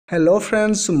Hello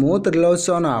friends मु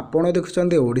त्रिलोचन आपण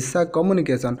देखुं Odisha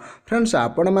communication friends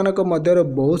आपण मानक मध्य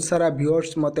बहुत सारा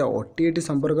व्यूअर्स मत ओटीईट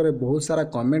संपर्क में बहुत सारा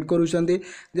कमेंट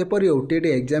करुँचर ओटीईट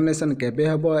एग्जामिनेशन केबे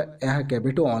हम यह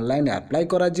केबेठू ऑनलाइन अप्लाई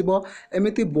करा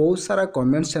एमती बहुत सारा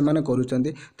कमेंट से करुँच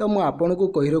तो मुझे को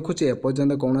कही रखुच्छी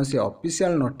एपर्यंत कौन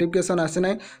ऑफिशियल नोटिफिकेशन आसी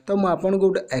ना तो मुझे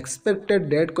गोटे एक्सपेक्टेड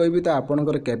डेट कहि तो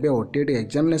आपंकर केबे ओटीईट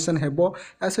एग्जामिनेशन हेबो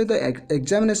या सहित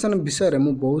एग्जामिनेशन विषय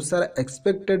में बहुत सारा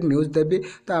एक्सपेक्टेड न्यूज़ देवी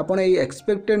तो आपण ये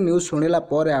एक्सपेक्टेड न्यूज़ शुणिला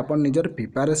आप निजर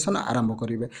प्रिपरेशन आरंभ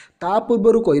करेंगे ता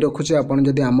पूर्व कही रखुच्छे आपड़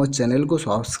जदि आम चैनल को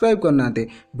सब्सक्राइब करना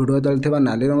वीडियो तले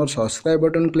नाली रंग सब्सक्राइब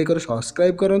बटन क्लिक कर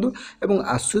सब्सक्राइब करूँ और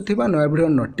आसुवा नया वीडियो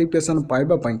नोटिफिकेशन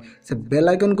पाइबापी से बेल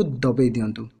आइकन को दबाई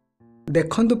दिंतु।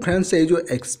 देखंतु फ्रेंड्स ये जो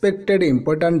एक्सपेक्टेड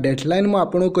इंपोर्टेंट डेडलाइन मु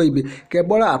आपको कहबी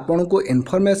केवल आपन को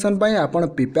इनफॉरमेशन पाई आपन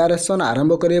प्रिपरेशन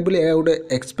आरंभ करेंगे बोली गोटे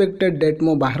एक्सपेक्टेड डेट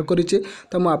मु बाहर करिछि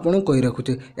तो मु आपन कहि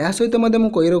रखुछि या सहित मते मु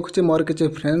कहि रखुछि मोर किछि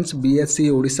फ्रेंड्स बीएससी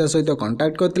ओडिशा सहित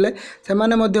कांटेक्ट करथिले से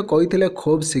माने मध्य कहिथिले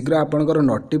खूब शीघ्र आपनकर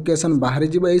नोटिफिकेशन बाहर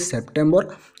जिवो ए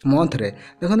सेप्टेम्बर मंथ रे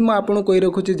देखंतु मु आपन कहि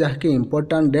रखुछि जाकि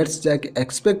इंपोर्टेंट डेट्स जाकि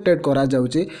एक्सपेक्टेड करा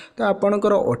जाउछि तो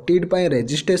आपनकर ओटीईटी पई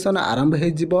रजिस्ट्रेशन आरंभ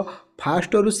हे जिवो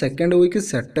फास्ट रु सेकेंड वीक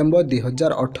सेप्टेम्बर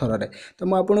 2018 तो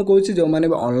मुझे कहूँ जो मैंने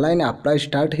ऑनलाइन अप्लाई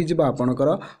स्टार्ट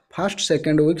होकर fast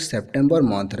second week September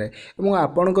month रे एवं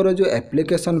आपणकर जो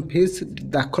एप्लिकेशन फीस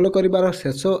दाखल कर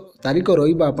शेष तारीख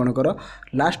रही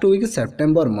लास्ट वीक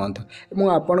सेप्टेम्बर मंथ एवं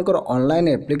आपणकर ऑनलाइन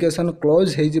एप्लिकेशन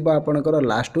क्लोज हो आपणकर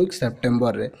लास्ट वीक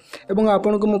सेप्टेम्बर रे एवं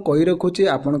आपन को कही रखुच्छी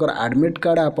आपणकर एडमिट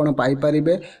कार्ड आपन पाई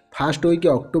परिबे फास्ट वीक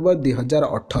अक्टोबर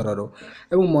 2018 रो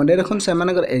एवं मन रखन से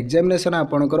एग्जामिनेशन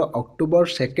आपणकर अक्टोबर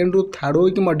सेकेंड रु थर्ड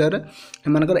वीक मध्य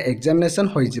एमानकर एग्जामिनेशन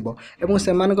होइजिबो एवं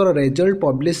सेमानकर रिजल्ट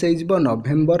पब्लिश होइजिबो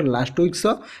नवेम्बर लास्ट वीक्स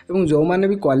एवं जो माने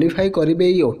भी क्वालिफाई करिवे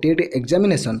ई ओटीईटी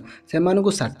एग्जामिनेशन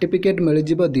सेमानकु सर्टिफिकेट मिल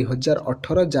जिवो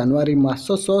 2018 जनवरी मास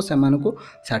सो सेमानकु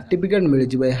सर्टिफिकेट मिल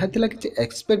जिवो एहा थिला कि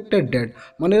एक्सपेक्टेड डेट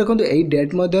मन रखंतु एई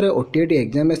डेट मध्य ओटीईटी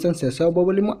एग्जामिनेशन शेष होबो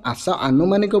बोली मु आशा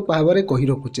अनुमानिक भाव कहि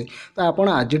रखुचे तो आपण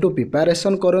आज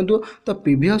प्रिपरेशन करंतु तो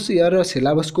प्रीवियस ईयर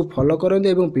सिलेबस को फॉलो करंतु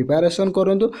एवं प्रिपरेशन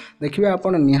करंतु देखिबे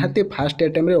आपण निहाती फास्ट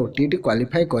अटेम्प्ट रे ओटीईटी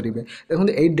क्वालिफाई करिवे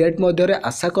देखंतु एई डेट मध्य रे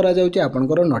आशा करा जाउची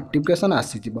आपनकर नोटिफिकेशन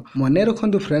आसी जिवो मने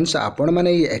रखंतु फ्रेंड्स आपण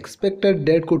माने एई एक्सपेक्टेड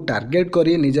डेट को टार्गेट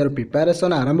करी निजर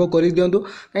प्रिपरेशन आरंभ करि दियंतु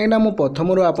काइना मु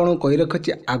प्रथमरो आपण कहि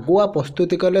रखछि आगुआ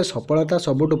प्रस्तुति कले सफलता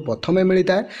सबुठ प्रथमे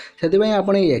मिलिता सेति पई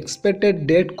आपण एई एक्सपेक्टेड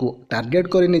डेट को टार्गेट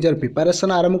करी निजर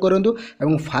प्रिपरेशन आरंभ करंतु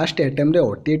एवं फास्ट अटेम्प्ट रे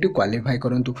ओटीईटी क्वालिफाई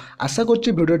करंतु आशा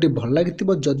करछि वीडियोटी भल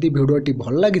लागिथिबो जदि वीडियोटी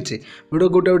भल लागिछि वीडियो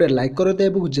गोटे लाइक करते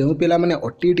एवं जो पिला माने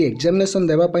ओटीईटी एग्जामिनेशन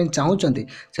देबा पई चाहुचंती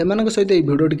सेमानक सहित ए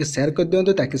वीडियोटी के शेयर कर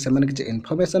दियंतु ताकि सेमाने किछि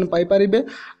इन्फॉर्मेशन पाई परिबे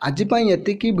आज पई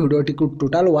एतिकी वीडियोटी को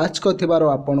टोटल वॉच करथिबारो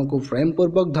आपनको प्रेम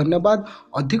पूर्वक धन्यवाद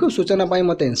अधिक सूचना पई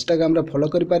मते इंस्टाग्राम रे फॉलो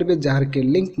करि परिबे जहार के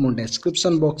लिंक मो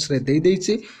डिस्क्रिप्शन बॉक्स रे देई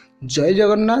दैछि जय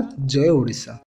जगन्नाथ जय ओडिशा।